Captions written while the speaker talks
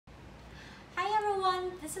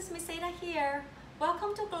this is Miss Ada here.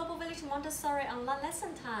 Welcome to Global Village Montessori online lesson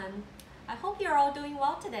time. I hope you're all doing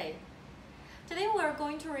well today. Today we're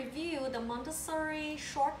going to review the Montessori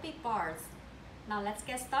short beat bars. Now let's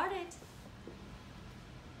get started.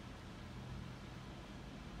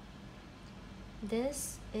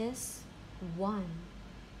 This is 1.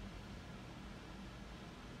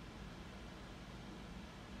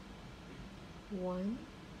 One,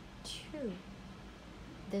 2.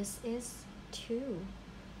 This is 2.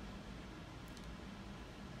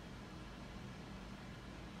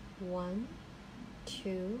 1,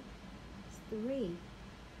 2, 3.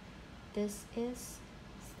 This is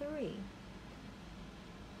 3.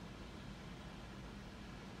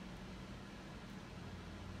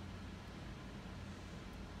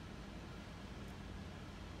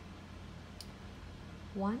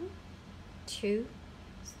 1, 2,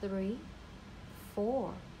 3,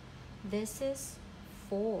 4. This is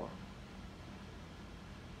 4.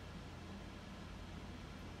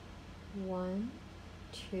 1,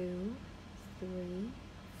 2, 3,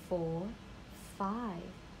 4, 5.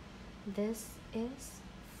 This is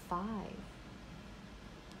 5.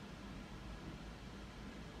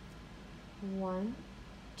 1,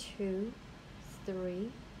 2,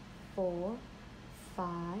 3, 4,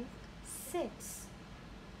 5, 6.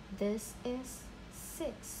 This is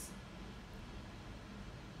 6.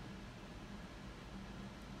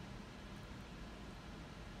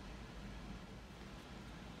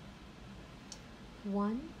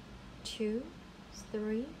 1, 2,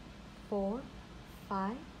 3, 4,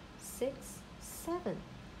 5, 6, 7.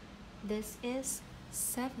 This is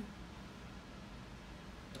 7.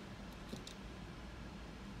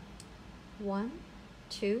 1,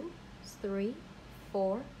 2, 3,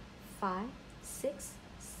 4, 5, 6,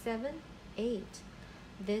 7, 8.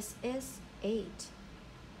 This is 8.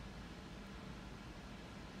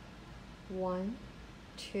 1,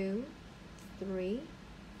 2, 3,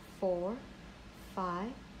 4,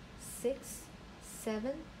 5, 6,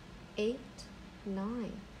 7, 8,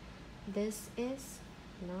 9. This is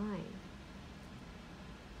 9.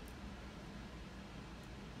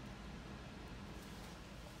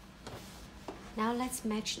 Now let's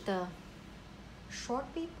match the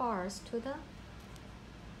short beat bars to the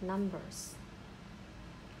numbers.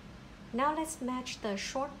 Now let's match the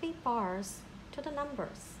short beat bars to the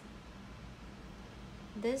numbers.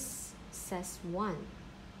 This says 1.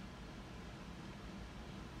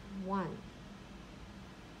 1.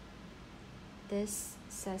 This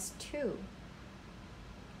says 2.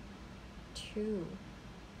 2.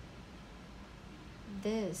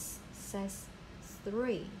 This says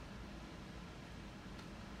 3.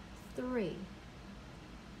 3.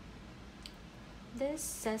 This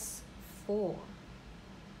says 4.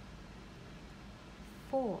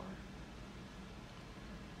 4.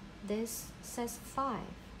 This says 5.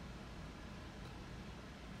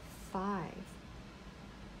 5.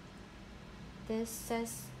 This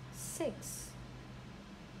says 6.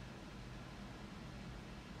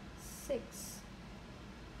 6.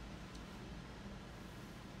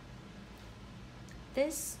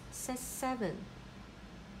 This says 7.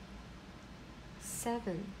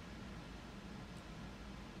 7.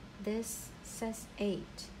 This says 8.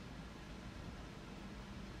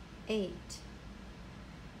 8.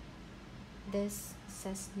 This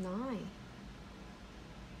says 9.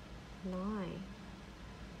 9.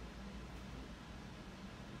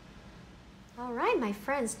 All right, my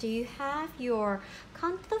friends, do you have your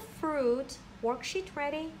Count the Fruit worksheet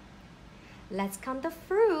ready? Let's count the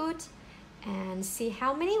fruit and see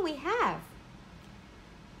how many we have.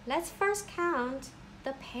 Let's first count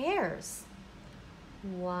the pears.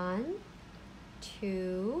 1,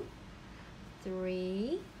 2,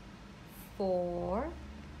 3, 4,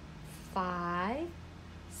 5,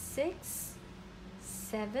 6,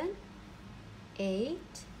 7, 8,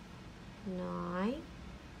 9,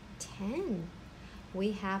 10.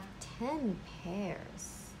 We have 10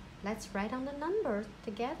 pears. Let's write down the numbers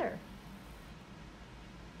together.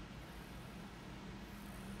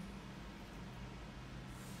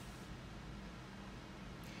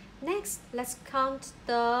 Next, let's count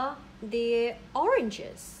the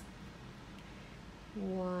oranges.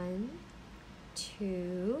 1,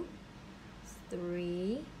 2,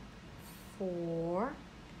 3, 4,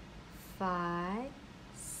 5,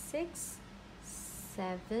 6,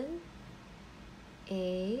 7,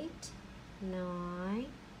 8, 9,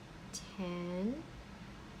 10,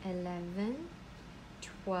 11,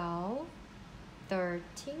 12,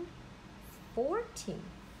 13, 14.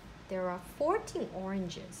 There are 14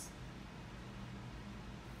 oranges.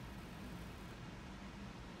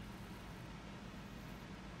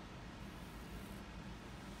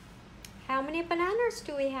 How How many bananas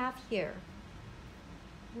do we have here?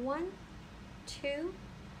 1, 2,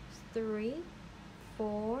 3,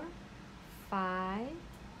 4, 5,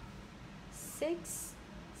 6,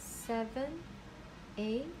 7,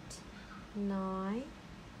 8, 9,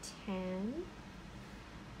 10,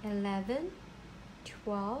 11,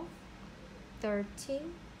 12,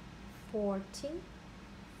 13, 14,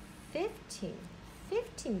 15.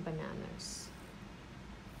 15 bananas.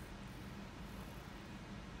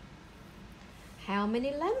 How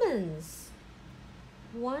many lemons?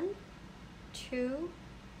 1, 2,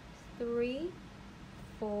 3,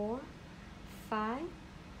 4, 5,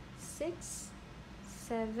 6,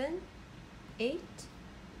 7, 8,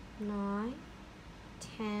 9,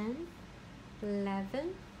 10,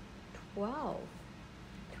 11, 12.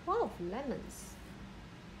 12 lemons.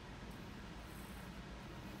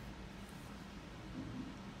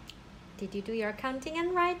 Did you do your counting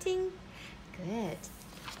and writing? Good.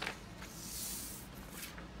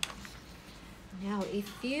 Now,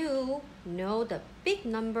 if you know the big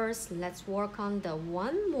numbers, let's work on the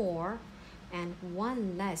one more and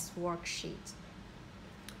one less worksheet.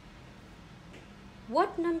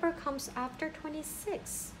 What number comes after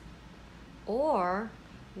 26? Or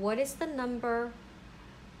what is the number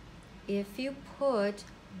if you put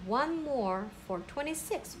one more for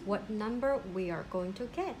 26? What number we are going to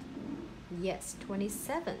get? Yes,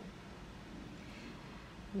 27.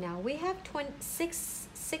 Now we have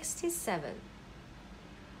 67.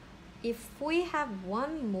 If we have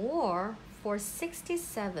one more for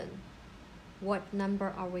 67, what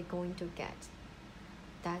number are we going to get?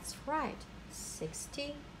 That's right,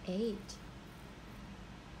 68.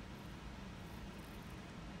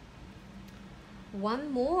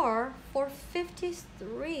 One more for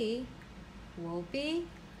 53 will be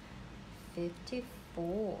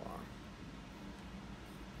 54.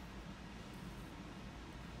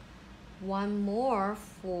 One more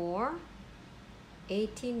for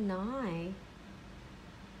 89,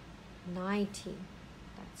 90.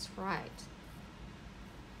 That's right.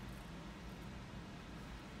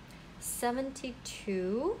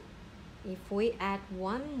 72. If we add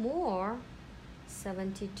one more,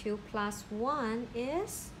 72 plus 1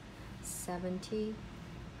 is 73.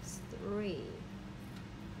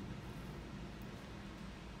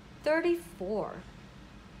 34.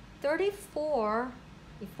 34.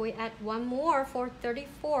 If we add one more for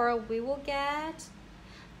 34, we will get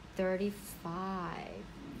 35.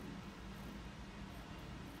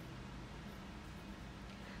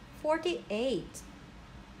 48.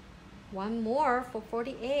 One more for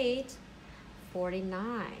 48,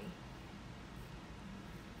 49.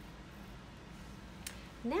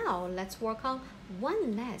 Now let's work on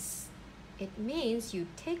one less. It means you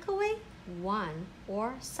take away 1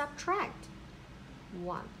 or subtract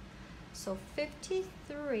 1. So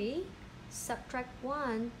 53 subtract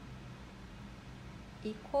 1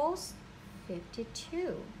 equals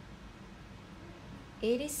 52.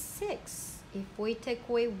 86. If we take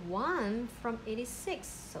away 1 from 86,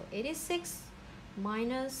 so 86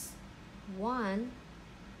 minus 1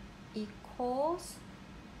 equals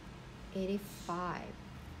 85.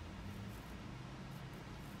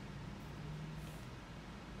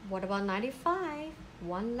 What about 95?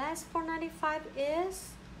 One less for 95 is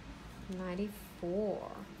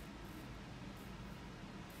 94.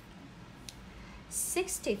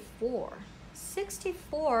 64.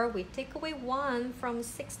 64, we take away 1 from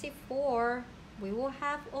 64, we will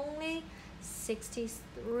have only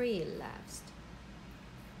 63 left.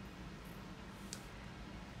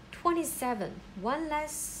 27, one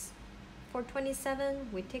less for 27,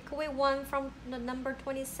 we take away 1 from the number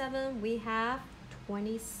 27, we have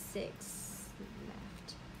 26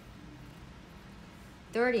 left.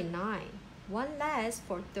 39, one less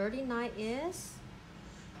for 39 is,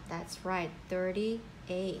 that's right,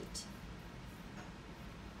 38.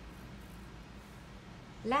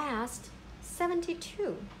 Last,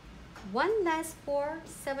 72. One less for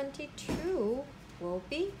 72 will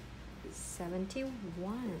be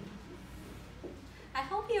 71. I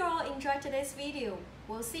hope you all enjoyed today's video.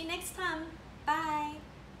 We'll see you next time. Bye.